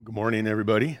Good morning,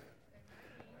 everybody.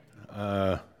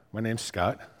 My name's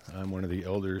Scott. I'm one of the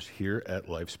elders here at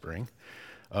LifeSpring.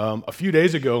 A few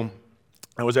days ago,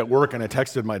 I was at work and I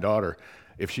texted my daughter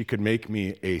if she could make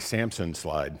me a Samson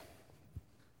slide.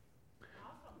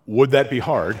 Would that be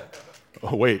hard?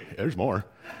 Oh, wait, there's more.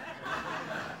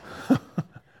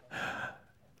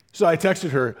 So I texted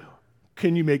her,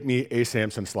 can you make me a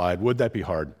Samson slide? Would that be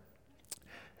hard?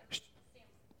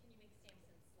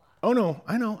 Oh, no,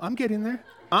 I know, I'm getting there.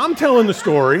 I'm telling the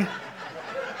story.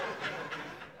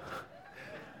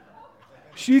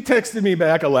 She texted me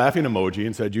back a laughing emoji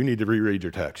and said, you need to reread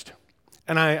your text.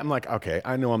 And I'm like, okay,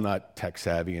 I know I'm not tech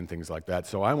savvy and things like that,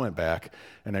 so I went back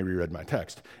and I reread my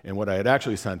text. And what I had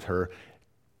actually sent her,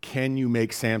 can you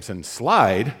make Samson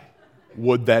slide?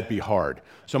 Would that be hard?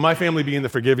 So my family being the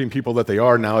forgiving people that they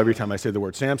are, now every time I say the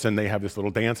word Samson, they have this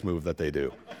little dance move that they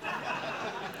do.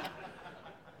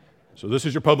 So this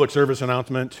is your public service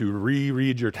announcement to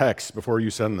reread your texts before you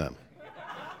send them.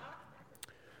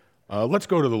 Let's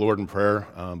go to the Lord in prayer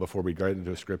before we get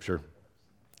into Scripture.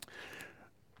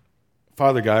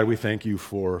 Father God, we thank you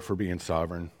for being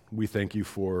sovereign. We thank you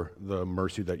for the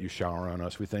mercy that you shower on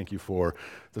us. We thank you for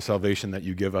the salvation that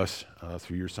you give us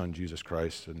through your Son, Jesus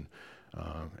Christ, and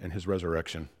his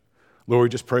resurrection. Lord, we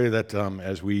just pray that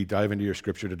as we dive into your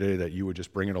Scripture today, that you would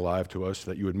just bring it alive to us,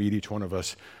 that you would meet each one of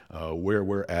us where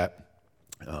we're at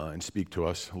and speak to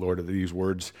us. Lord, that these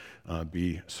words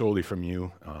be solely from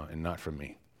you and not from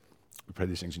me. We pray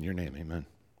these things in your name. Amen.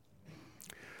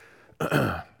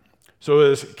 So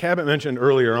as Cabot mentioned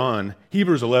earlier on,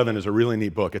 Hebrews 11 is a really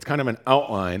neat book. It's kind of an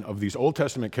outline of these Old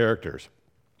Testament characters.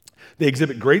 They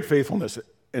exhibit great faithfulness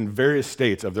in various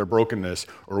states of their brokenness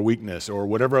or weakness or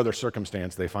whatever other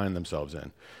circumstance they find themselves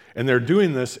in. And they're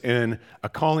doing this in a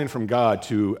calling from God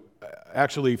to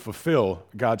actually fulfill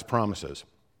God's promises.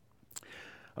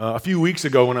 A few weeks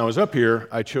ago when I was up here,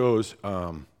 I chose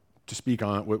to speak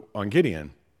on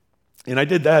Gideon. And I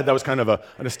did that. That was kind of a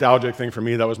nostalgic thing for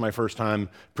me. That was my first time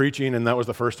preaching, and that was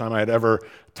the first time I had ever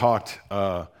taught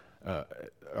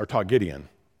Gideon,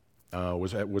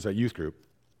 was at youth group.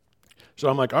 So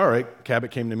I'm like, all right. Cabot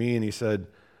came to me and he said,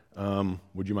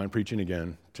 would you mind preaching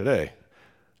again today?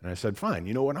 And I said, fine.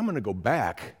 You know what? I'm going to go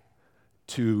back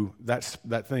to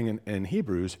that thing in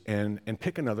Hebrews and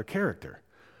pick another character.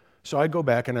 So I go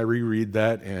back and I reread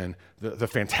that, and the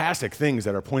fantastic things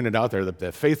that are pointed out there,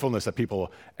 the faithfulness that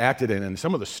people acted in, and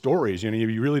some of the stories. You know,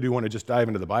 you really do want to just dive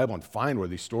into the Bible and find where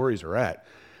these stories are at.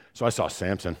 So I saw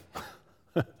Samson,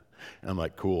 and I'm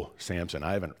like, cool, Samson.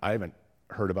 I haven't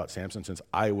heard about Samson since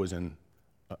I was in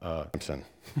Samson.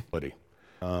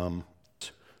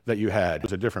 That you had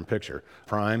was a different picture,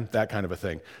 prime, that kind of a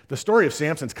thing. The story of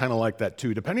Samson's kind of like that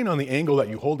too. Depending on the angle that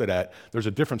you hold it at, there's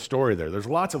a different story there. There's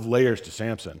lots of layers to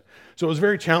Samson. So it was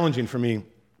very challenging for me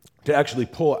to actually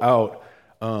pull out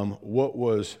what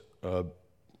was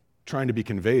trying to be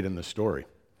conveyed in this story.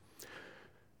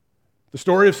 The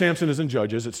story of Samson is in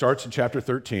Judges. It starts in chapter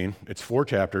 13. It's 4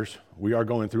 chapters. We are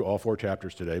going through all 4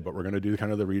 chapters today, but we're going to do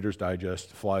kind of the Reader's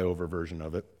Digest flyover version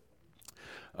of it.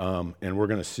 And we're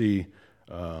going to see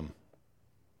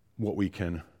what we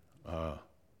can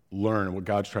learn and what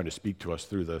God's trying to speak to us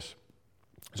through this.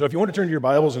 So if you want to turn to your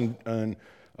Bibles and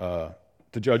to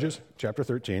Judges, chapter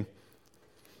 13.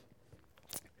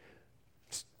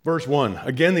 Verse 1,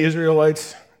 again the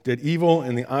Israelites did evil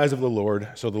in the eyes of the Lord,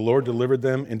 so the Lord delivered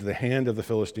them into the hand of the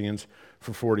Philistines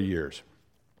for 40 years.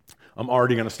 I'm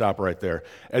already going to stop right there.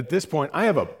 At this point, I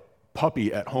have a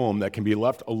puppy at home that can be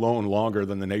left alone longer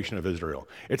than the nation of Israel.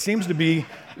 It seems to be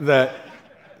that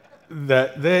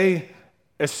they,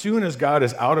 as soon as God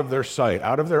is out of their sight,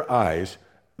 out of their eyes,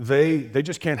 they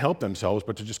just can't help themselves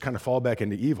but to just kind of fall back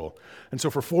into evil. And so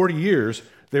for 40 years,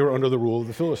 they were under the rule of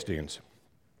the Philistines.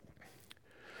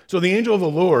 So the angel of the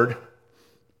Lord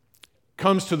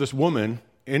comes to this woman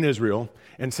in Israel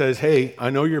and says, hey, I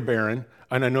know you're barren,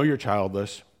 and I know you're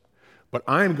childless, but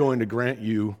I'm going to grant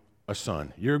you a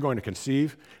son. You're going to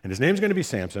conceive, and his name's going to be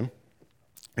Samson.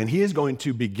 And he is going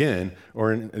to begin,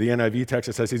 or in the NIV text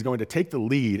it says he's going to take the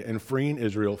lead in freeing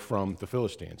Israel from the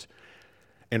Philistines.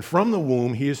 And from the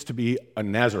womb, he is to be a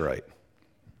Nazirite.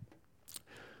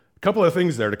 A couple of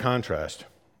things there to contrast.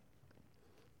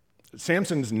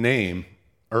 Samson's mom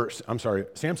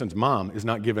is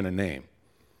not given a name.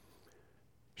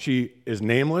 She is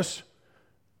nameless,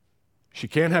 she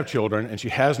can't have children, and she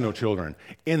has no children.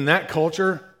 In that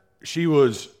culture, she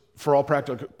was, for all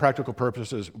practical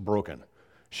purposes, broken.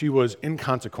 She was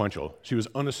inconsequential. She was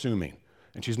unassuming,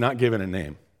 and she's not given a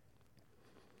name.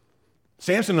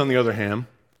 Samson, on the other hand,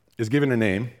 is given a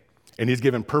name, and he's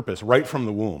given purpose right from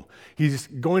the womb. He's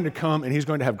going to come and he's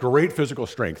going to have great physical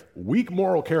strength, weak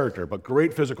moral character, but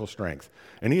great physical strength.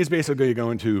 And he is basically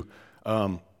going to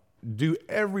do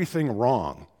everything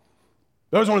wrong.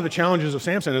 That was one of the challenges of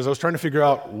Samson, is I was trying to figure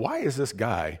out, why is this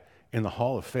guy in the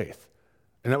hall of faith?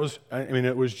 And it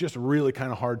was just really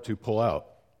kind of hard to pull out.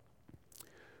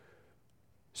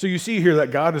 So you see here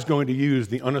that God is going to use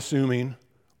the unassuming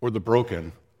or the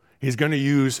broken. He's going to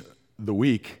use the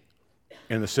weak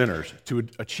and the sinners to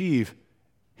achieve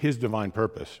his divine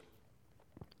purpose.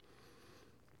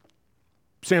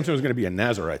 Samson was going to be a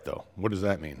Nazirite, though. What does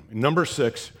that mean? In Numbers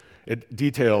 6, it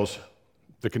details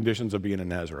the conditions of being a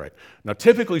Nazirite. Now,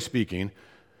 typically speaking,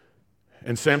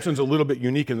 and Samson's a little bit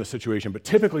unique in this situation, but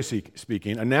typically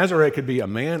speaking, a Nazirite could be a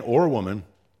man or a woman,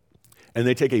 and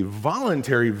they take a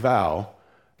voluntary vow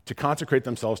to consecrate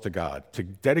themselves to God, to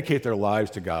dedicate their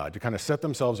lives to God, to kind of set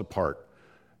themselves apart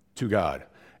to God.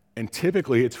 And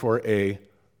typically it's for an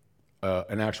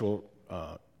actual,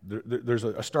 there's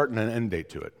a start and an end date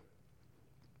to it.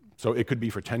 So it could be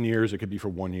for 10 years, it could be for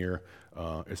 1 year,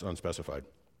 it's unspecified.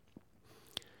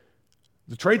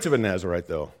 The traits of a Nazirite,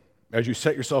 though, as you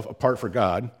set yourself apart for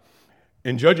God,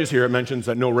 in Judges here it mentions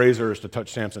that no razor is to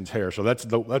touch Samson's hair, so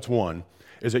that's one,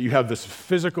 is that you have this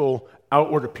physical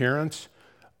outward appearance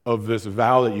of this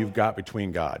vow that you've got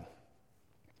between God.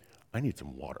 I need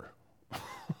some water.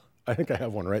 I think I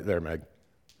have one right there, Meg.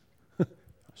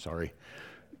 Sorry.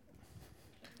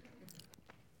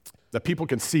 That people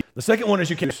can see. The second one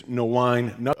is you can't use no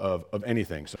wine, of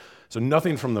anything. So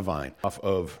nothing from the vine, off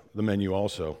of the menu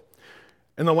also.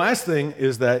 And the last thing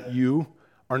is that you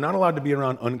are not allowed to be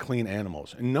around unclean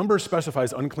animals. And Numbers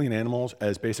specifies unclean animals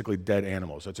as basically dead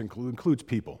animals. That includes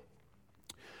people.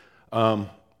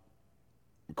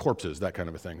 Corpses, that kind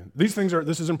of a thing. This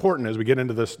is important as we get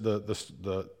into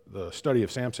the study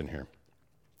of Samson here.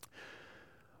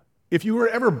 If you were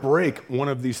to ever break one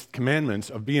of these commandments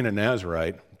of being a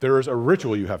Nazirite, there is a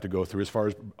ritual you have to go through as far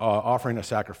as offering a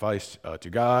sacrifice to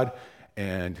God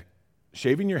and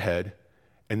shaving your head,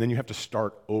 and then you have to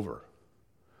start over.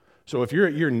 So if you're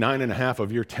at year 9.5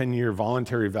 of your 10-year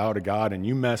voluntary vow to God and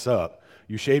you mess up,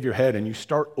 you shave your head and you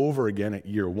start over again at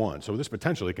year 1. So this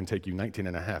potentially can take you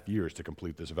 19.5 years to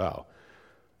complete this vow.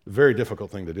 Very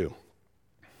difficult thing to do.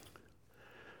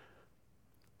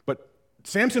 But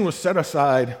Samson was set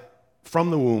aside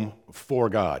from the womb for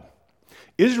God.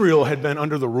 Israel had been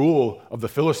under the rule of the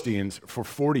Philistines for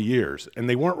 40 years, and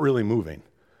they weren't really moving.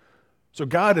 So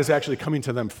God is actually coming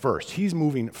to them first. He's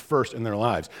moving first in their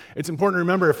lives. It's important to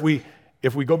remember, if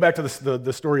we go back to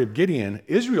the story of Gideon,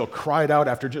 Israel cried out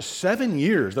after just 7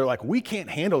 years. They're like, we can't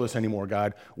handle this anymore,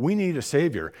 God. We need a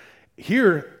Savior.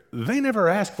 Here, they never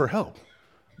ask for help.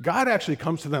 God actually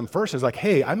comes to them first. It's like,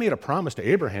 hey, I made a promise to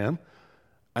Abraham,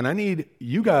 and I need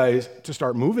you guys to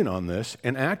start moving on this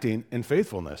and acting in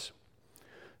faithfulness.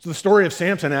 So the story of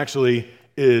Samson actually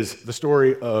is the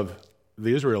story of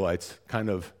the Israelites, kind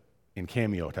of in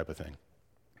cameo type of thing.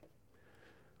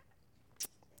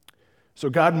 So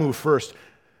God moved first.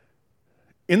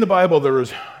 In the Bible, there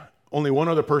was only one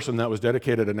other person that was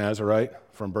dedicated a Nazirite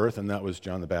from birth, and that was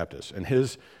John the Baptist. And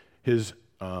his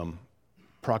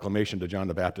proclamation to John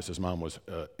the Baptist, his mom, was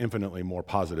infinitely more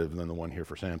positive than the one here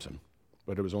for Samson.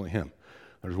 But it was only him.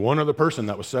 There's one other person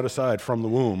that was set aside from the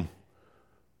womb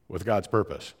with God's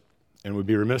purpose. And we'd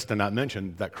be remiss to not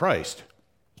mention that Christ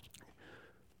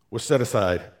was set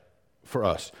aside for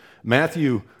us.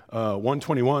 Matthew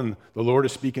 1:21, the Lord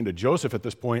is speaking to Joseph at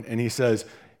this point, and he says,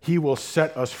 he will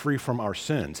set us free from our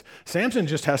sins. Samson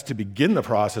just has to begin the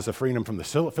process of freeing him from the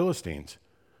Philistines.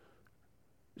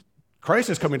 Christ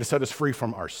is coming to set us free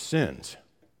from our sins.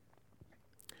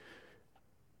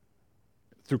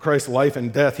 Through Christ's life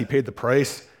and death, he paid the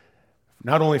price,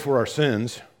 not only for our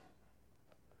sins,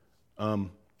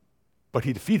 but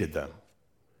he defeated them.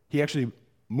 He actually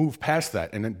moved past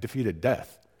that and then defeated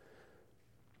death.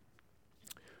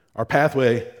 Our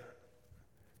pathway,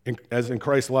 as in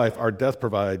Christ's life, our death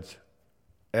provides,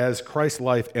 as Christ's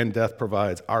life and death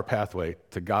provides our pathway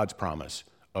to God's promise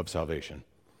of salvation.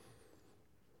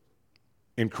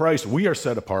 In Christ, we are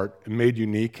set apart and made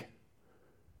unique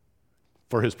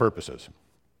for his purposes.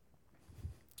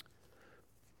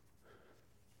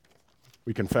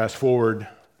 We can fast forward.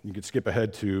 You could skip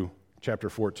ahead to chapter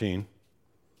 14.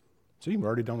 See, we're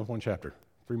already done with one chapter.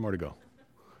 3 more to go.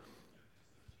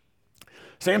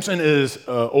 Samson is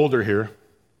older here.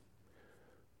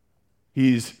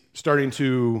 He's starting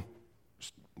to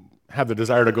have the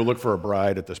desire to go look for a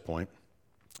bride at this point.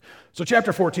 So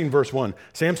chapter 14, verse 1,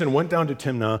 Samson went down to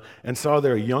Timnah and saw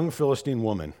there a young Philistine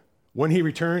woman. When he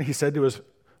returned, he said to his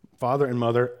father and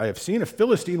mother, I have seen a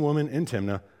Philistine woman in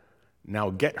Timnah. Now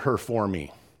get her for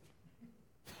me.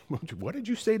 What did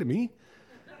you say to me?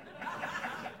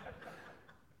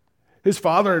 His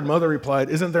father and mother replied,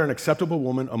 isn't there an acceptable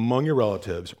woman among your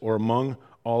relatives or among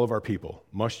all of our people?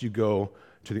 Must you go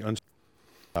to the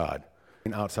God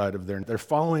outside of they're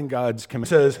following God's command. It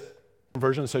says,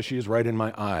 version says she is right in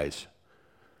my eyes.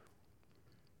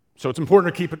 So it's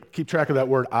important to keep track of that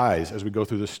word eyes as we go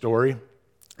through this story.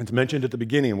 It's mentioned at the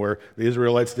beginning where the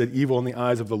Israelites did evil in the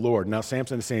eyes of the Lord. Now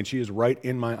Samson is saying she is right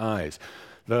in my eyes.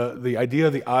 The idea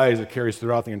of the eyes that carries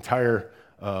throughout the entire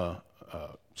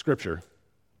Scripture,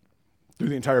 through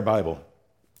the entire Bible,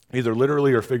 either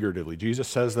literally or figuratively. Jesus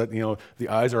says that the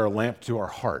eyes are a lamp to our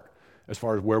heart as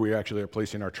far as where we actually are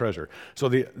placing our treasure. So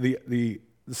the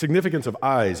significance of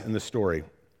eyes in this story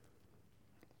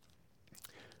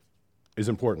is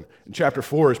important. In chapter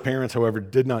 4, his parents, however,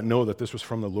 did not know that this was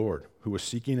from the Lord, who was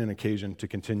seeking an occasion to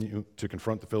continue to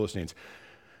confront the Philistines.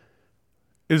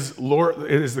 Is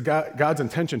God's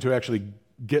intention to actually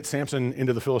get Samson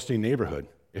into the Philistine neighborhood?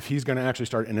 If he's going to actually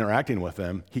start interacting with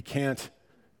them, he can't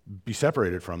be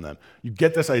separated from them. You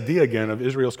get this idea again of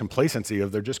Israel's complacency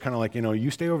of they're just kind of like,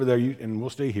 you stay over there and we'll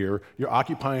stay here. You're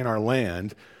occupying our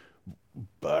land,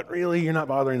 but really you're not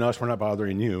bothering us, we're not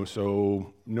bothering you,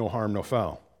 so no harm, no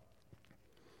foul.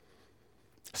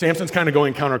 Samson's kind of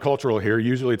going countercultural here.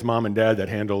 Usually it's mom and dad that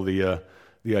handle the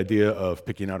idea of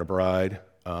picking out a bride.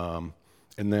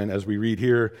 And then as we read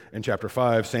here in chapter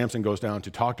 5, Samson goes down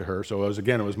to talk to her. So it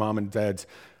was mom and dad's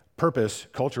purpose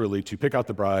culturally to pick out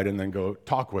the bride and then go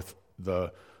talk with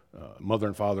the mother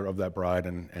and father of that bride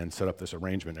and set up this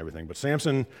arrangement and everything. But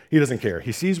Samson, he doesn't care.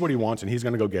 He sees what he wants and he's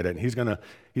going to go get it. And he's going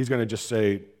to just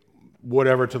say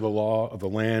whatever to the law of the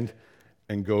land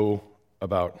and go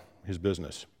about his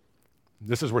business.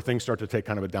 This is where things start to take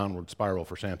kind of a downward spiral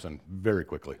for Samson very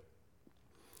quickly.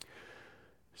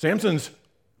 Samson's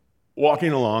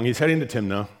walking along. He's heading to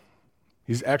Timnah.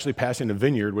 He's actually passing a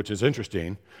vineyard, which is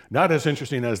interesting. Not as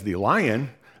interesting as the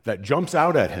lion that jumps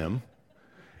out at him.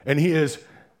 And he is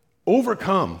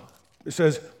overcome. It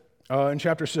says in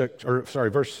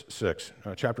verse 6,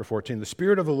 chapter 14, the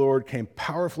Spirit of the Lord came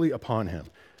powerfully upon him,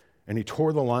 and he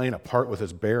tore the lion apart with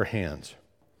his bare hands.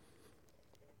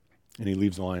 And he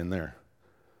leaves the lion there.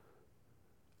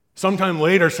 Sometime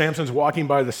later, Samson's walking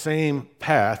by the same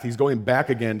path. He's going back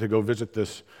again to go visit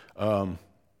this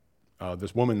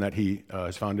woman that he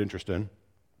has found interest in.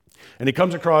 And he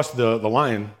comes across the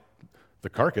lion, the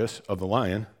carcass of the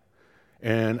lion.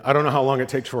 And I don't know how long it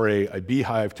takes for a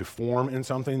beehive to form in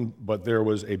something, but there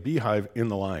was a beehive in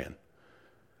the lion.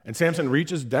 And Samson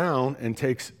reaches down and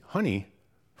takes honey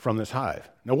from this hive.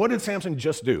 Now, what did Samson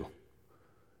just do?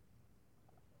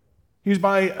 He's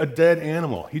by a dead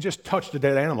animal. He just touched a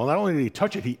dead animal. Not only did he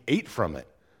touch it, he ate from it.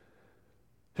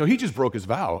 So he just broke his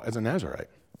vow as a Nazirite.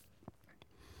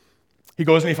 He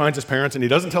goes and he finds his parents, and he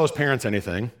doesn't tell his parents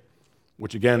anything,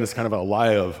 which again is kind of a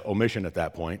lie of omission at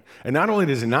that point. And not only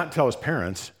does he not tell his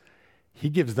parents, he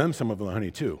gives them some of the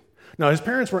honey too. Now, his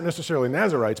parents weren't necessarily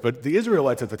Nazirites, but the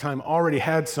Israelites at the time already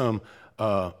had some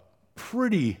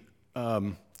pretty,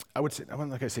 I wouldn't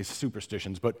like I say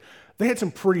superstitions, but they had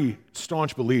some pretty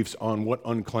staunch beliefs on what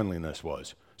uncleanliness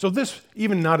was. So this,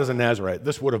 even not as a Nazirite,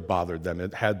 this would have bothered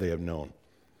them had they have known.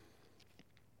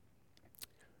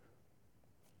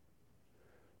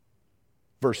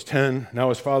 Verse 10, now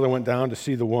his father went down to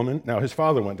see the woman,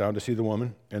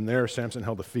 and there Samson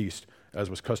held a feast,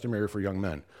 as was customary for young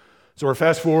men. So we're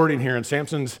fast forwarding here, and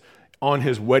Samson's on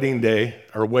his wedding day,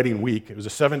 or wedding week. It was a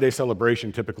 7-day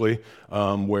celebration typically,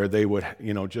 where they would,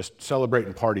 just celebrate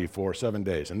and party for 7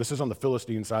 days. And this is on the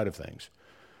Philistine side of things.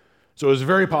 So it was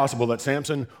very possible that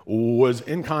Samson was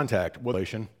in contact with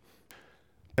Philistine,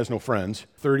 has no friends,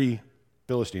 30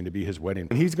 Philistine to be his wedding.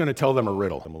 And he's going to tell them a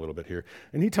riddle a little bit here.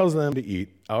 And he tells them to eat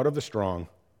out of the strong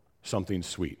something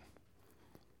sweet.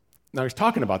 Now he's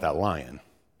talking about that lion.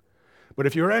 But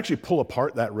if you were to actually pull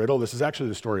apart that riddle, this is actually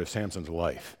the story of Samson's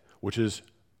life, which is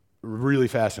really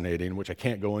fascinating, which I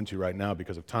can't go into right now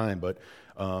because of time. But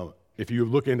if you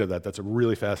look into that, that's a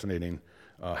really fascinating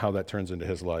how that turns into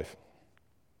his life.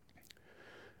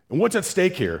 And what's at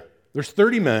stake here? There's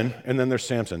 30 men, and then there's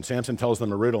Samson. Samson tells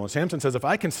them a riddle, and Samson says, if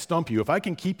I can stump you, if I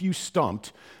can keep you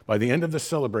stumped by the end of this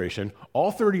celebration, all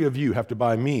 30 of you have to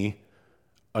buy me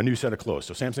a new set of clothes.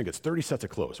 So Samson gets 30 sets of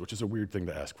clothes, which is a weird thing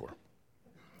to ask for.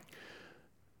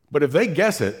 But if they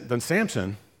guess it, then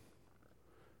Samson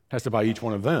has to buy each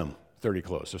one of them 30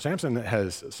 clothes. So Samson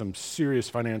has some serious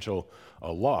financial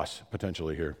loss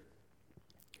potentially here.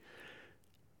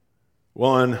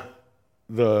 Well, on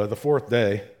the fourth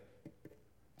day,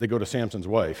 they go to Samson's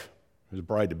wife, who's a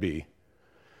bride-to-be,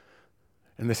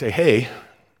 and they say, hey,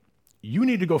 you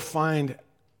need to go find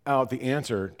out the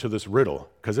answer to this riddle,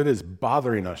 because it is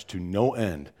bothering us to no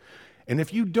end. And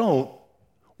if you don't,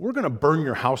 we're going to burn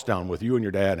your house down with you and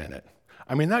your dad in it.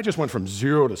 I mean, that just went from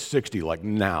 0 to 60 like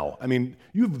now. I mean,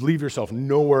 you leave yourself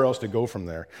nowhere else to go from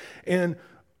there. And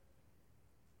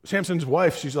Samson's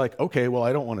wife, she's like, okay, well,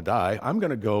 I don't want to die. I'm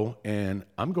going to go and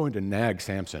I'm going to nag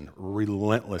Samson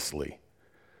relentlessly.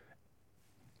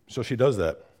 So she does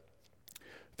that.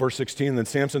 Verse 16, then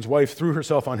Samson's wife threw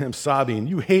herself on him, sobbing,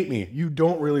 you hate me. You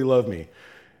don't really love me.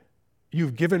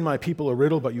 You've given my people a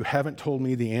riddle, but you haven't told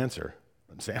me the answer.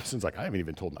 And Samson's like, I haven't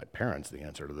even told my parents the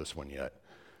answer to this one yet.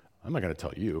 I'm not going to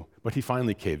tell you. But he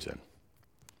finally caves in.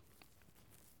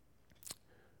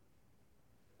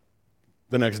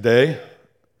 The next day,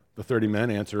 the 30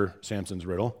 men answer Samson's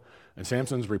riddle. And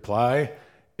Samson's reply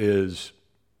is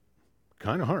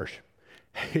kind of harsh.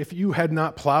 If you had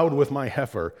not plowed with my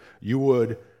heifer, you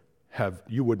would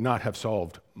not have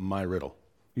solved my riddle.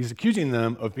 He's accusing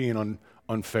them of being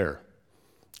unfair.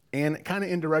 And kind of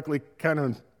indirectly, kind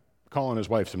of calling his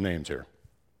wife some names here.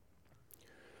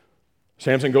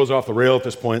 Samson goes off the rail at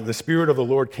this point. The Spirit of the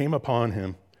Lord came upon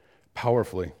him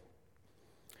powerfully.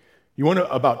 He went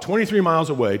about 23 miles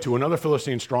away to another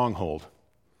Philistine stronghold.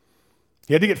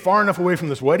 He had to get far enough away from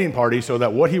this wedding party so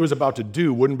that what he was about to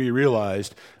do wouldn't be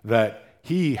realized that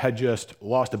he had just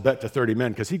lost a bet to 30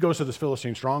 men, because he goes to this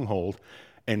Philistine stronghold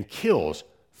and kills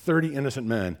 30 innocent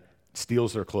men,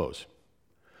 steals their clothes,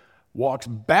 walks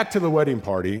back to the wedding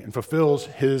party and fulfills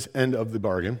his end of the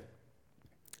bargain.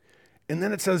 And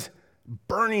then it says,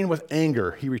 burning with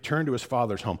anger, he returned to his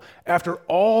father's home. After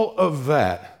all of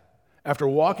that, after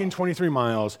walking 23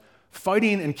 miles,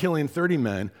 fighting and killing 30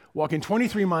 men, walking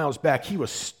 23 miles back, he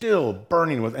was still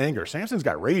burning with anger. Samson's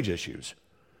got rage issues.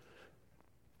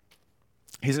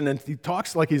 He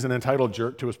talks like he's an entitled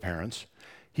jerk to his parents.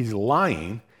 He's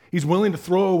lying. He's willing to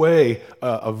throw away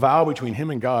a vow between him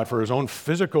and God for his own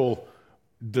physical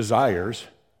desires,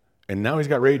 and now he's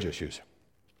got rage issues.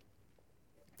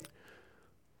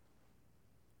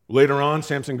 Later on,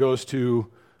 Samson goes to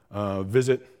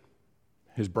visit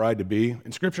his bride-to-be.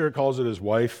 In Scripture, it calls it his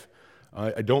wife.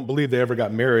 I don't believe they ever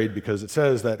got married, because it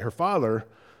says that her father,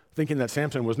 thinking that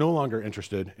Samson was no longer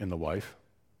interested in the wife,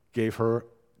 gave her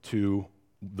to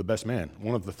the best man,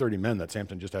 one of the 30 men that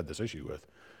Samson just had this issue with.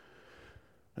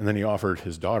 And then he offered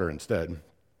his daughter instead.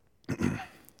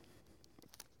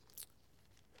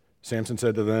 Samson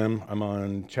said to them, I'm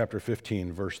on chapter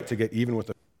 15, verse, to get even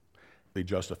with the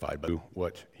justified by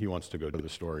what he wants to go to the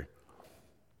story,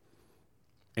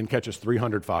 and catches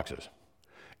 300 foxes.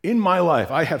 In my life,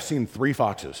 I have seen 3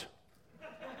 foxes.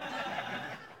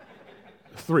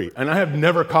 3. And I have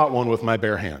never caught one with my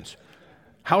bare hands.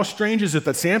 How strange is it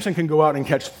that Samson can go out and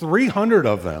catch 300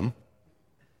 of them,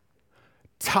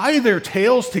 tie their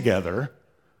tails together,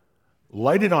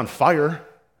 light it on fire,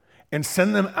 and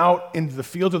send them out into the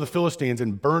fields of the Philistines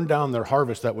and burn down their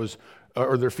harvest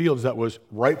or their fields that was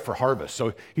ripe for harvest.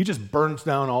 So he just burns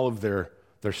down all of their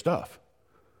stuff.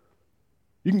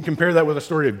 You can compare that with the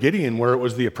story of Gideon, where it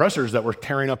was the oppressors that were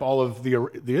tearing up all of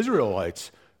the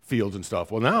Israelites' fields and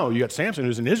stuff. Well, now you got Samson,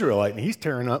 who's an Israelite, and he's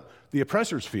tearing up the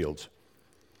oppressors' fields.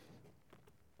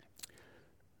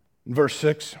 In verse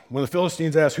 6, when the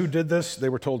Philistines asked who did this, they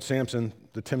were told Samson,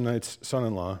 the Timnite's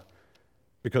son-in-law,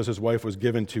 because his wife was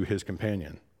given to his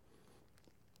companion.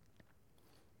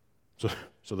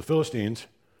 So the Philistines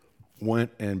went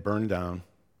and burned down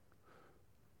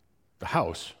the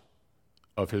house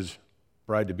of his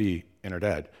bride-to-be and her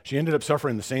dad. She ended up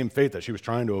suffering the same fate that she was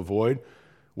trying to avoid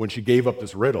when she gave up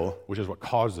this riddle, which is what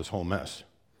caused this whole mess.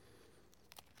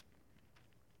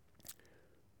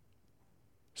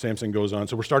 Samson goes on.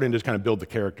 So we're starting to just kind of build the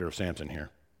character of Samson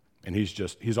here. And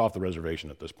he's off the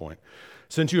reservation at this point.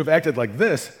 Since you have acted like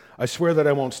this, I swear that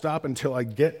I won't stop until I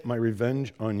get my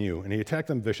revenge on you. And he attacked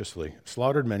them viciously,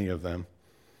 slaughtered many of them,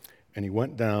 and he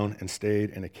went down and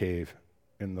stayed in a cave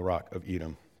in the rock of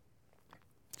Edom.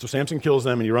 So Samson kills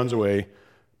them and he runs away,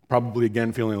 probably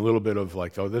again feeling a little bit of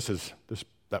like, oh,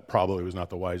 that probably was not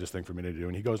the wisest thing for me to do.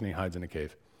 And he goes and he hides in a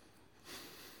cave.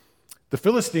 The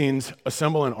Philistines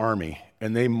assemble an army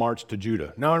and they march to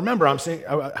Judah. Now remember, I'm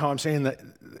saying that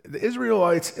the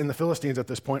Israelites and the Philistines at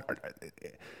this point,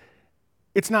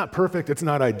 it's not perfect, it's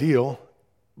not ideal,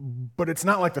 but it's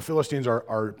not like the Philistines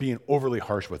are being overly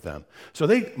harsh with them. So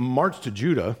they march to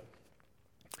Judah.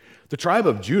 The tribe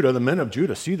of Judah, the men of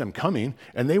Judah, see them coming,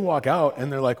 and they walk out, and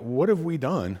they're like, what have we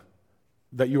done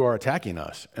that you are attacking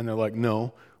us? And they're like,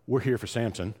 no, we're here for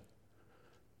Samson.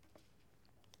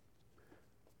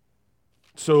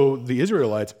 So the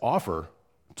Israelites offer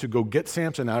to go get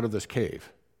Samson out of this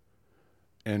cave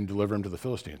and deliver him to the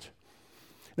Philistines.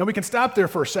 Now we can stop there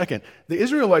for a second. The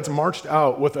Israelites marched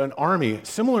out with an army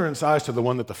similar in size to the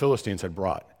one that the Philistines had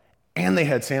brought, and they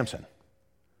had Samson.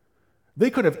 They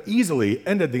could have easily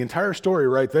ended the entire story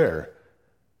right there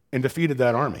and defeated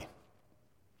that army.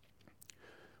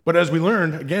 But as we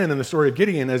learned, again, in the story of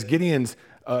Gideon, as Gideon's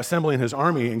assembling his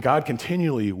army, and God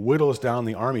continually whittles down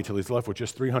the army till he's left with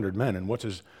just 300 men, and what's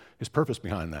his purpose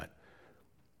behind that?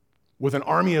 With an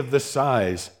army of this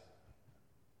size,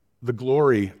 the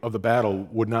glory of the battle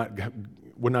would not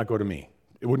go to me.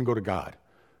 It wouldn't go to God.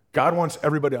 God wants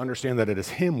everybody to understand that it is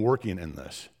him working in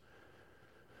this.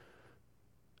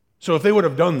 So if they would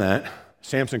have done that,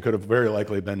 Samson could have very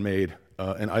likely been made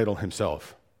an idol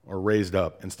himself or raised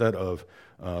up instead of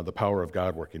the power of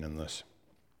God working in this.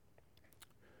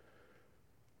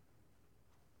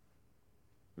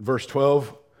 Verse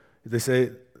 12, they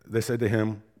said to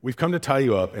him, "We've come to tie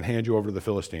you up and hand you over to the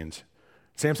Philistines."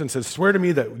 Samson says, "Swear to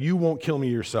me that you won't kill me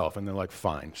yourself." And they're like,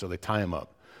 "Fine." So they tie him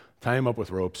up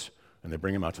with ropes, and they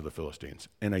bring him out to the Philistines.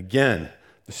 And again,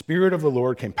 the Spirit of the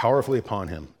Lord came powerfully upon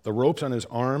him. The ropes on his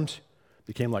arms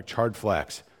became like charred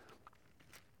flax.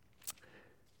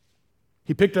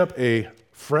 He picked up a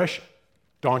fresh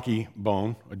donkey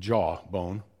bone, a jaw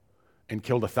bone, and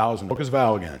killed 1,000. Broke his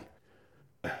vow again.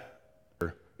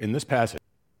 In this passage,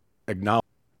 acknowledge,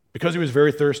 because he was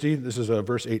very thirsty, this is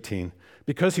verse 18,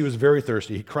 because he was very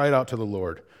thirsty, he cried out to the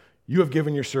Lord, "You have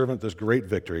given your servant this great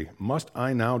victory. Must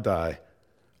I now die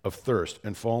of thirst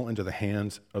and fall into the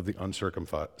hands of the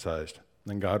uncircumcised?"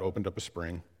 Then God opened up a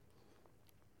spring,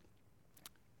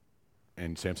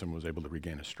 and Samson was able to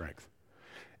regain his strength.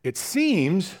 It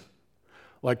seems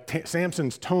like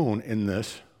Samson's tone in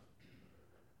this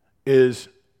is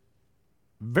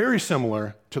very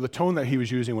similar to the tone that he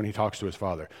was using when he talks to his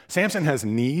father. Samson has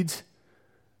needs,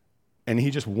 and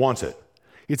he just wants it.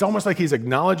 It's almost like he's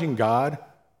acknowledging God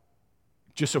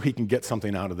just so he can get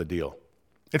something out of the deal.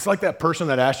 It's like that person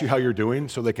that asks you how you're doing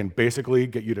so they can basically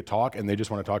get you to talk, and they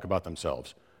just want to talk about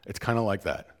themselves. It's kind of like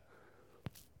that.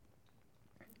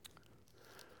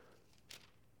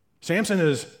 Samson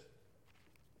is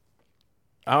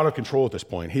out of control at this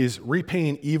point. He's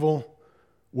repaying evil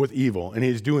with evil, and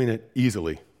he's doing it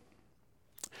easily.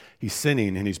 He's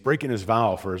sinning, and he's breaking his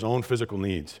vow for his own physical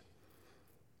needs.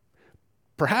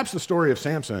 Perhaps the story of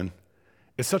Samson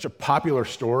is such a popular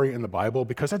story in the Bible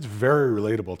because that's very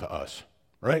relatable to us,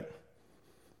 right?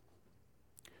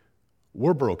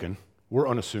 We're broken, we're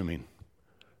unassuming,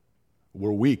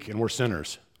 we're weak, and we're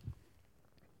sinners.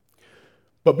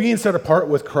 But being set apart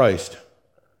with Christ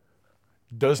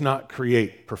does not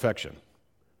create perfection.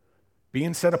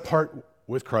 Being set apart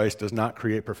with Christ does not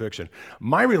create perfection.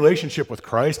 My relationship with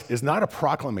Christ is not a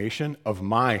proclamation of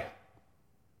my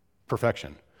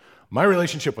perfection. My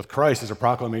relationship with Christ is a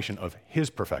proclamation of his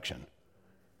perfection.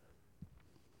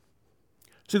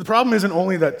 See, the problem isn't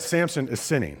only that Samson is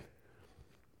sinning.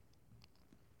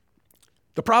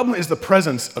 The problem is the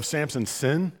presence of Samson's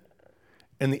sin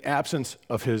and the absence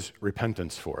of his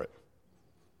repentance for it.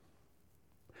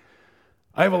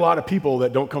 I have a lot of people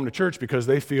that don't come to church because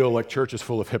they feel like church is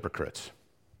full of hypocrites.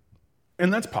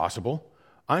 And that's possible.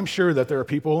 I'm sure that there are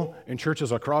people in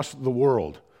churches across the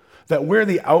world that wear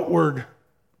the outward,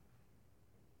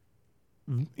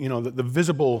 the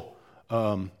visible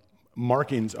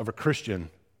markings of a Christian,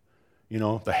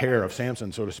 the hair of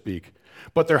Samson, so to speak.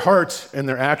 But their hearts and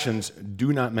their actions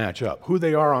do not match up. Who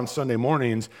they are on Sunday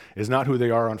mornings is not who they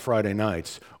are on Friday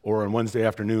nights or on Wednesday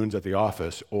afternoons at the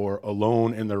office or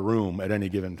alone in their room at any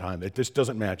given time. It just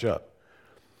doesn't match up.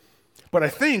 But I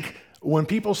think when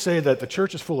people say that the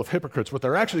church is full of hypocrites, what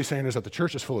they're actually saying is that the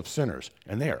church is full of sinners,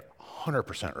 and they are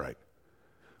 100% right.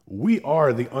 We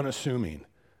are the unassuming,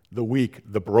 the weak,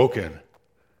 the broken,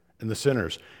 and the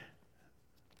sinners.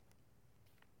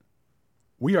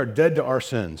 We are dead to our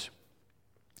sins.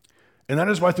 And that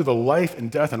is why through the life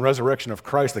and death and resurrection of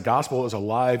Christ, the gospel is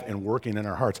alive and working in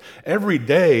our hearts. Every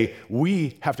day,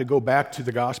 we have to go back to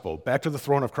the gospel, back to the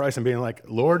throne of Christ and being like,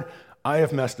 Lord, I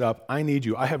have messed up. I need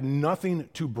you. I have nothing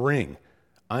to bring.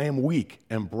 I am weak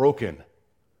and broken.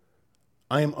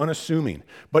 I am unassuming.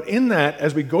 But in that,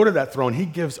 as we go to that throne, he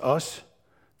gives us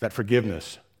that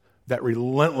forgiveness, that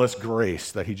relentless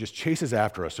grace that he just chases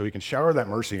after us so he can shower that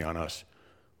mercy on us.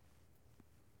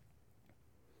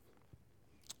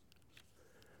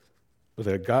 But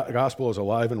the gospel is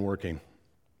alive and working.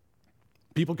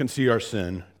 People can see our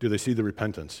sin. Do they see the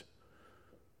repentance?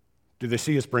 Do they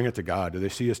see us bring it to God? Do they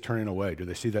see us turning away? Do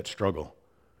they see that struggle?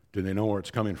 Do they know where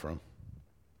it's coming from?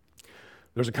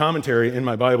 There's a commentary in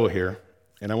my Bible here,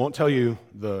 and I won't tell you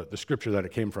the scripture that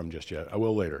it came from just yet. I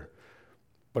will later.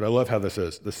 But I love how this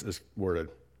is worded.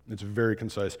 It's very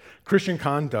concise. Christian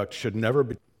conduct should never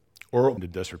be or into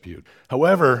disrepute.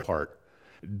 However,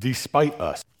 despite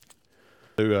us.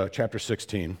 Chapter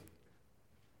 16.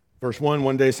 Verse 1,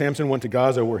 one day Samson went to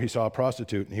Gaza where he saw a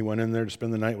prostitute, and he went in there to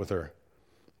spend the night with her.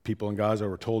 People in Gaza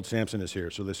were told Samson is here,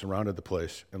 so they surrounded the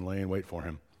place and lay in wait for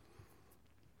him.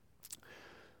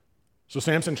 So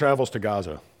Samson travels to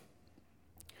Gaza.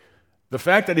 The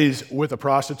fact that he's with a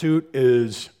prostitute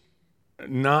is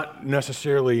not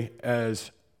necessarily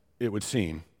as it would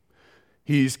seem.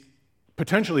 He's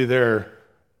potentially there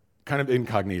kind of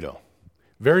incognito.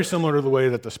 Very similar to the way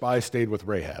that the spies stayed with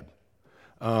Rahab.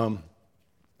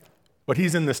 But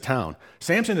he's in this town.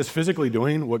 Samson is physically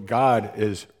doing what God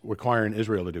is requiring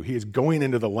Israel to do. He is going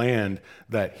into the land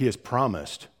that he has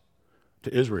promised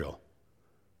to Israel,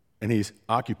 and he's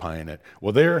occupying it.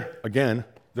 Well, they're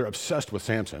obsessed with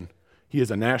Samson. He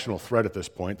is a national threat at this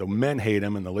point. The men hate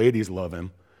him, and the ladies love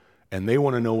him, and they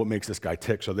want to know what makes this guy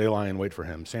tick, so they lie in wait for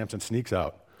him. Samson sneaks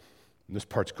out, and this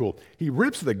part's cool. He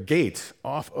rips the gates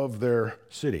off of their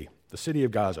city, the city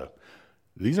of Gaza.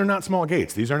 These are not small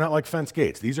gates. These are not like fence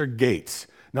gates. These are gates.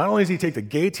 Not only does he take the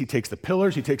gates, he takes the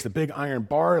pillars, he takes the big iron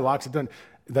bar,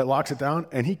 that locks it down,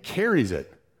 and he carries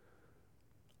it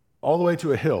all the way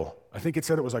to a hill. I think it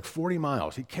said it was like 40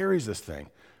 miles. He carries this thing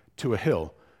to a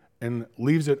hill and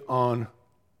leaves it on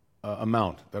a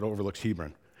mount that overlooks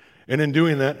Hebron. And in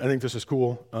doing that, I think this is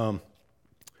cool.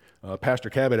 Pastor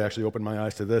Cabot actually opened my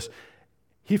eyes to this.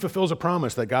 He fulfills a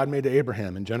promise that God made to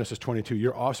Abraham in Genesis 22.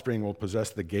 Your offspring will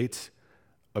possess the gates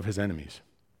of his enemies.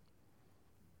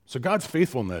 So God's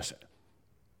faithfulness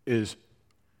is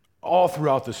all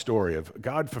throughout the story of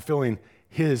God fulfilling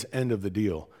his end of the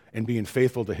deal and being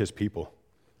faithful to his people.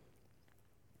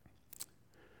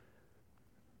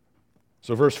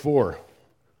 So verse 4,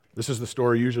 this is the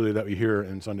story usually that we hear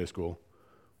in Sunday school.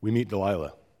 We meet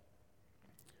Delilah.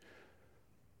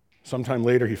 Sometime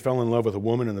later, he fell in love with a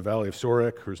woman in the valley of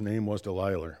Sorek, whose name was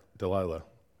Delilah.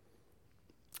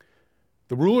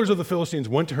 The rulers of the Philistines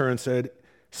went to her and said,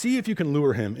 see if you can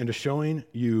lure him into showing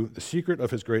you the secret of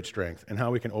his great strength and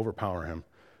how we can overpower him,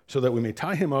 so that we may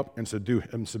tie him up and subdue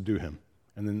him.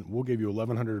 And then we'll give you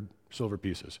 1,100 silver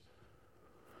pieces.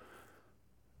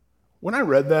 When I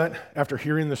read that, after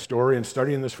hearing this story and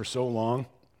studying this for so long,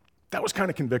 that was kind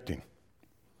of convicting.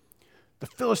 The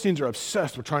Philistines are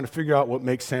obsessed with trying to figure out what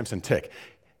makes Samson tick.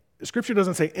 The scripture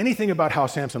doesn't say anything about how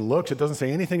Samson looks. It doesn't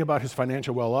say anything about his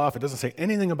financial well-off. It doesn't say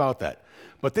anything about that.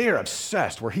 But they are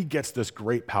obsessed where he gets this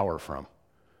great power from.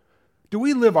 Do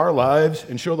we live our lives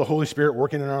and show the Holy Spirit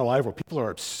working in our life where people are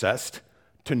obsessed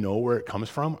to know where it comes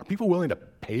from? Are people willing to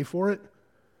pay for it?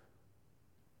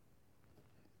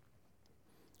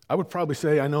 I would probably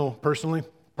say, I know personally,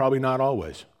 probably not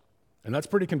always. And that's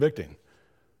pretty convicting.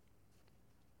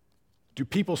 Do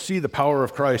people see the power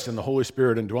of Christ and the Holy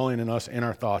Spirit indwelling in us in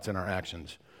our thoughts and our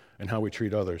actions and how we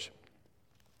treat others?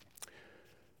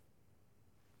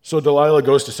 So Delilah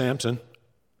goes to Samson,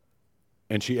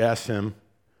 and she asks him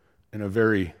in a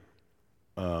very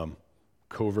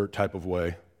covert type of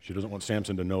way. She doesn't want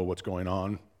Samson to know what's going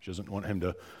on. She doesn't want him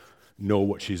to know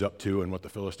what she's up to and what the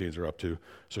Philistines are up to.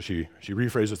 So she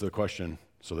rephrases the question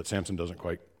so that Samson doesn't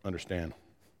quite understand.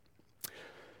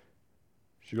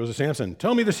 She goes to Samson,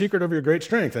 tell me the secret of your great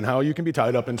strength and how you can be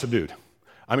tied up and subdued.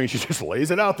 I mean, she just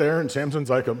lays it out there, and Samson's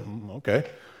like, okay.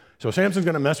 So Samson's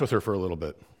going to mess with her for a little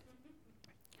bit.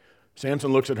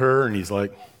 Samson looks at her, and he's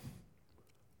like,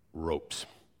 ropes.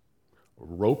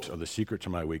 Ropes are the secret to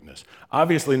my weakness.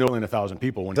 Obviously, no more than 1,000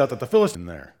 people went out that the Philistine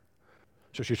there.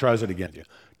 So she tries it again.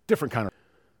 Different kind of.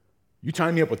 You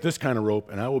tie me up with this kind of rope,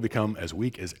 and I will become as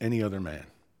weak as any other man.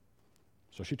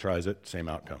 So she tries it, same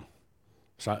outcome.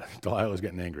 Delilah's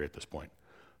getting angry at this point.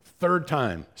 Third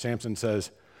time, Samson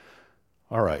says,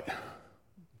 all right,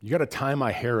 you got to tie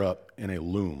my hair up in a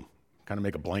loom, kind of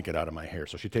make a blanket out of my hair.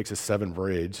 So she takes his 7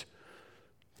 braids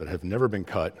that have never been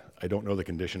cut, I don't know the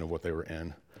condition of what they were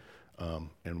in,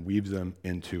 and weaves them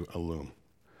into a loom.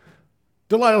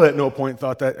 Delilah at no point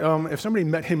thought that if somebody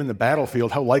met him in the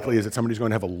battlefield, how likely is it somebody's going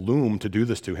to have a loom to do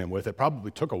this to him with? It probably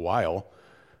took a while,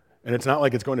 and it's not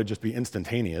like it's going to just be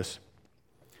instantaneous.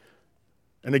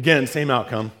 And again, same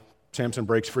outcome. Samson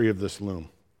breaks free of this loom.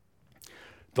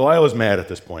 Delilah's mad at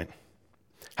this point.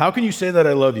 How can you say that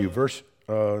I love you?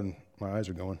 My eyes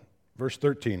are going. Verse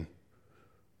 13.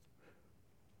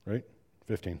 Right?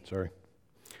 15, sorry.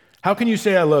 How can you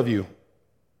say I love you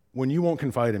when you won't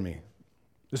confide in me?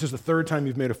 This is the 3rd time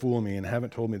you've made a fool of me and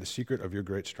haven't told me the secret of your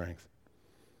great strength.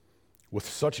 With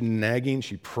such nagging,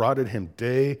 she prodded him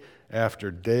day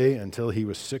after day until he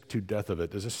was sick to death of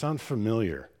it. Does this sound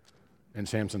familiar in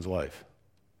Samson's life?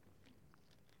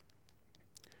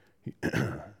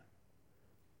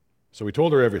 So he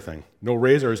told her everything. No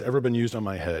razor has ever been used on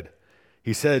my head.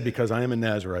 He said, because I am a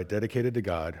Nazirite dedicated to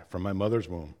God from my mother's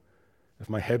womb, if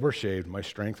my head were shaved, my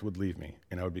strength would leave me,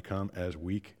 and I would become as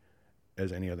weak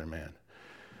as any other man.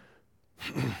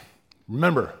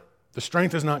 Remember, the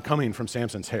strength is not coming from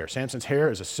Samson's hair. Samson's hair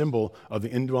is a symbol of the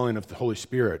indwelling of the Holy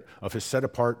Spirit, of his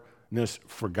set-apartness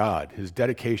for God, his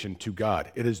dedication to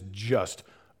God. It is just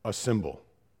a symbol.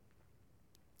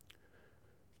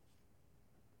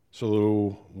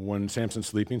 So when Samson's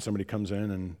sleeping, somebody comes in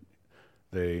and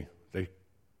they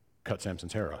cut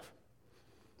Samson's hair off.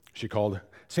 She called,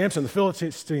 "Samson, the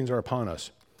Philistines are upon us."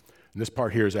 And this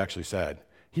part here is actually sad.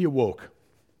 He awoke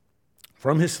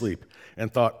from his sleep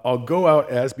and thought, "I'll go out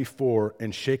as before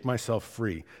and shake myself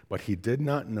free." But he did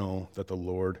not know that the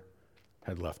Lord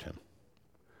had left him.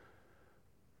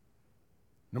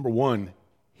 Number one,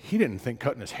 he didn't think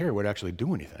cutting his hair would actually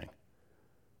do anything.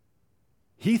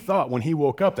 He thought when he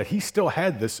woke up that he still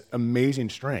had this amazing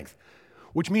strength,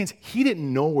 which means he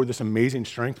didn't know where this amazing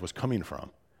strength was coming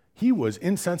from. He was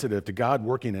insensitive to God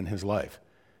working in his life.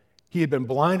 He had been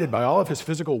blinded by all of his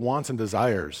physical wants and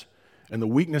desires and the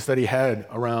weakness that he had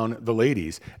around the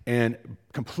ladies, and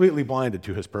completely blinded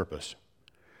to his purpose.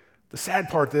 The sad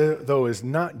part, though, is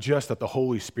not just that the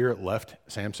Holy Spirit left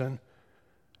Samson.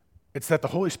 It's that the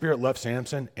Holy Spirit left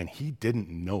Samson and he didn't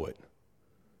know it.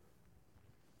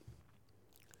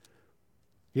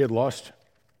 He had lost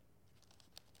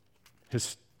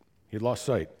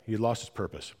sight. He had lost his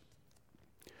purpose.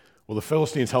 Well, the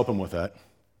Philistines help him with that,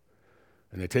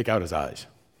 and they take out his eyes.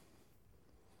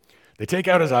 They take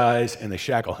out his eyes and they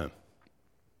shackle him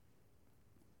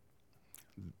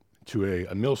to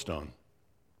a millstone,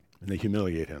 and they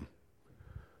humiliate him.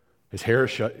 His hair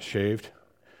is shaved.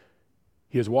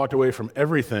 He has walked away from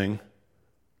everything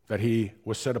that he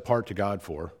was set apart to God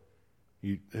for.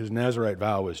 His Nazirite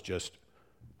vow has just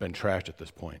been trashed at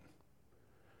this point.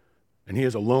 And he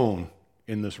is alone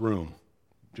in this room,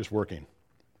 just working.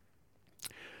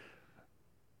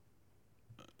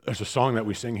 There's a song that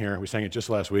we sing here. We sang it just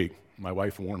last week. My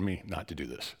wife warned me not to do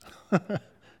this. But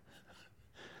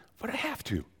I have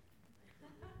to.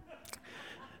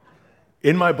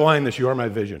 In my blindness, you are my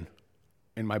vision.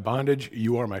 In my bondage,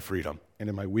 you are my freedom. And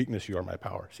in my weakness, you are my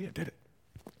power. See, I did it.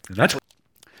 And that's what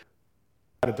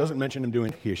it doesn't mention him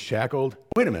doing. He is shackled.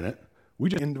 Wait a minute. We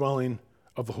just indwelling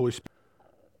of the Holy Spirit.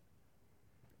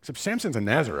 Except Samson's a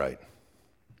Nazirite.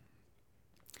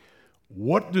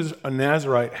 What does a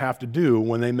Nazirite have to do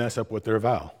when they mess up with their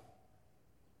vow?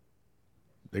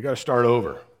 They got to start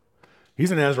over.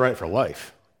 He's a Nazirite for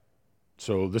life.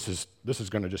 So this is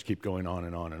going to just keep going on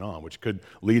and on and on, which could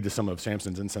lead to some of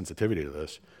Samson's insensitivity to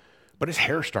this. But his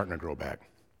hair's starting to grow back.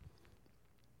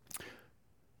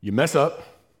 You mess up,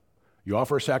 you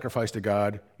offer a sacrifice to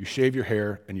God, you shave your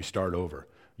hair, and you start over.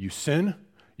 You sin,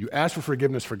 you ask for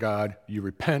forgiveness for God, you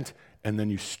repent, and then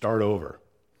you start over.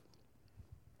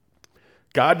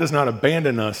 God does not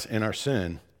abandon us in our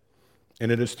sin,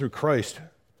 and it is through Christ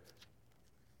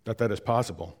that is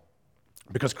possible.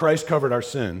 Because Christ covered our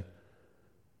sin,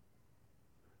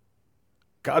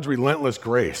 God's relentless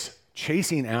grace,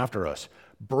 chasing after us,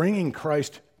 bringing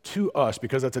Christ to us,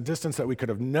 because that's a distance that we could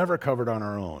have never covered on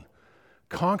our own,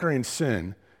 conquering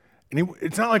sin. And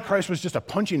it's not like Christ was just a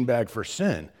punching bag for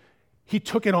sin. He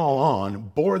took it all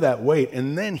on, bore that weight,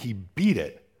 and then he beat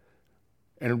it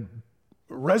and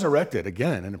resurrected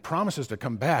again, and promises to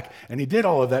come back. And he did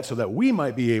all of that so that we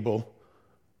might be able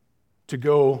to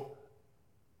go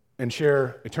and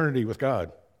share eternity with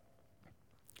God.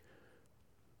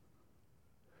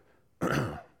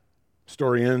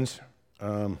 Story ends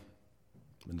in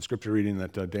the scripture reading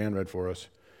that Dan read for us.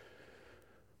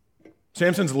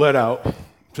 Samson's led out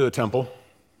to the temple.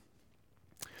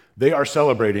 They are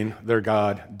celebrating their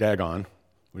god, Dagon,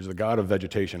 which is the god of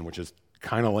vegetation, which is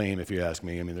kind of lame if you ask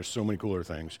me. I mean, there's so many cooler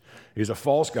things. He's a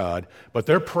false god, but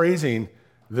they're praising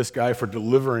this guy for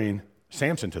delivering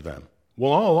Samson to them.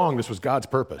 Well, all along, this was God's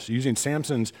purpose, using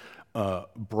Samson's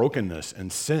brokenness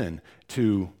and sin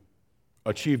to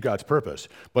achieve God's purpose.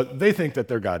 But they think that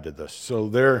their God did this, so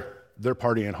they're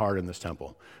partying hard in this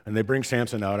temple. And they bring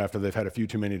Samson out after they've had a few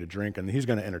too many to drink, and he's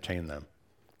going to entertain them.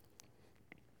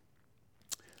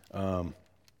 And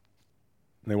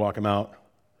they walk him out,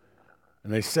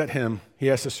 and they set him, he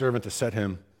asks the servant to set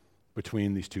him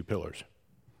between these two pillars.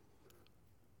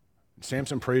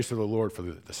 Samson prays to the Lord for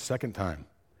the second time.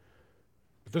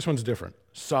 But this one's different.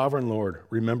 Sovereign Lord,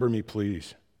 remember me,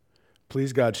 please.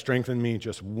 Please, God, strengthen me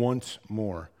just once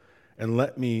more, and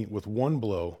let me, with one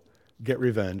blow, get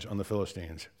revenge on the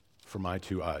Philistines for my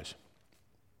 2 eyes.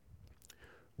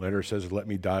 Later it says, let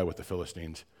me die with the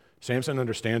Philistines. Samson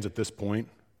understands at this point,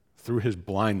 through his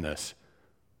blindness,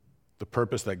 the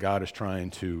purpose that God is trying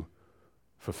to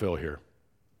fulfill here.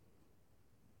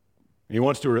 He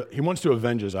wants to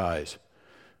avenge his eyes.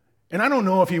 And I don't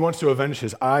know if he wants to avenge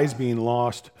his eyes being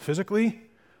lost physically,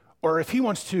 or if he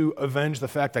wants to avenge the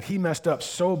fact that he messed up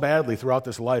so badly throughout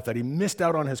this life that he missed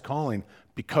out on his calling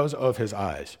because of his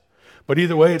eyes. But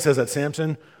either way, it says that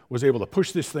Samson was able to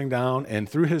push this thing down, and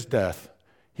through his death,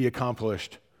 he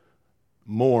accomplished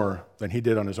more than he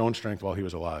did on his own strength while he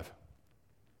was alive.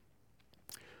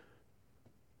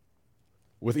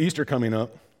 With Easter coming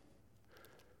up,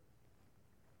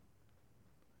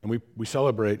 and we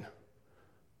celebrate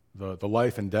the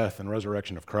life and death and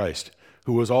resurrection of Christ,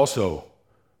 who was also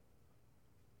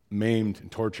maimed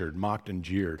and tortured, mocked and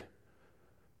jeered,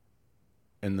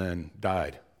 and then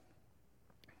died.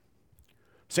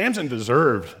 Samson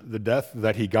deserved the death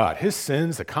that he got. His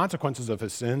sins, the consequences of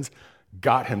his sins,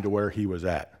 got him to where he was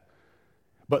at.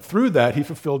 But through that, he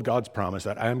fulfilled God's promise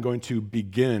that I am going to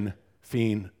begin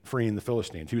freeing the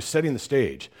Philistines. He was setting the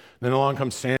stage. Then along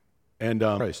comes Samson and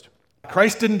Christ.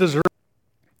 Christ didn't deserve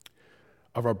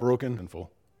of our broken,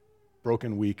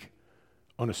 weak,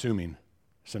 unassuming,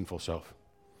 sinful self.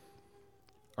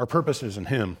 Our purpose is in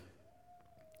him,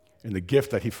 in the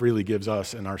gift that he freely gives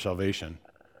us in our salvation,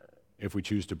 if we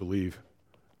choose to believe.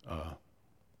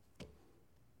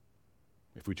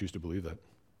 If we choose to believe that.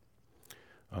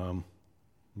 Let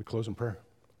me close in prayer.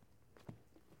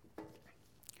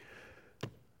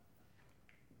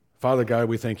 Father God,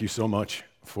 we thank you so much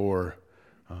for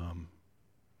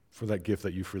that gift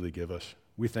that you freely give us.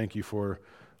 We thank you for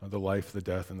the life, the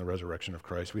death, and the resurrection of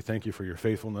Christ. We thank you for your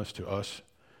faithfulness to us,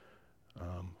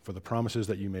 for the promises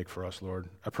that you make for us, Lord.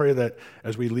 I pray that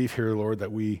as we leave here, Lord,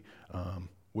 that we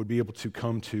would be able to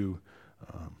come to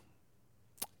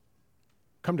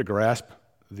grasp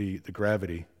the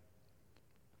gravity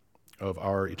of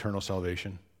our eternal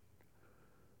salvation.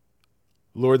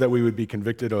 Lord, that we would be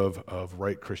convicted of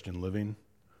right Christian living.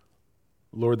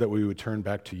 Lord, that we would turn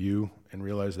back to you and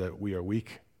realize that we are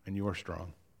weak and you are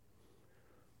strong.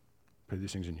 I pray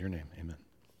these things in your name. Amen.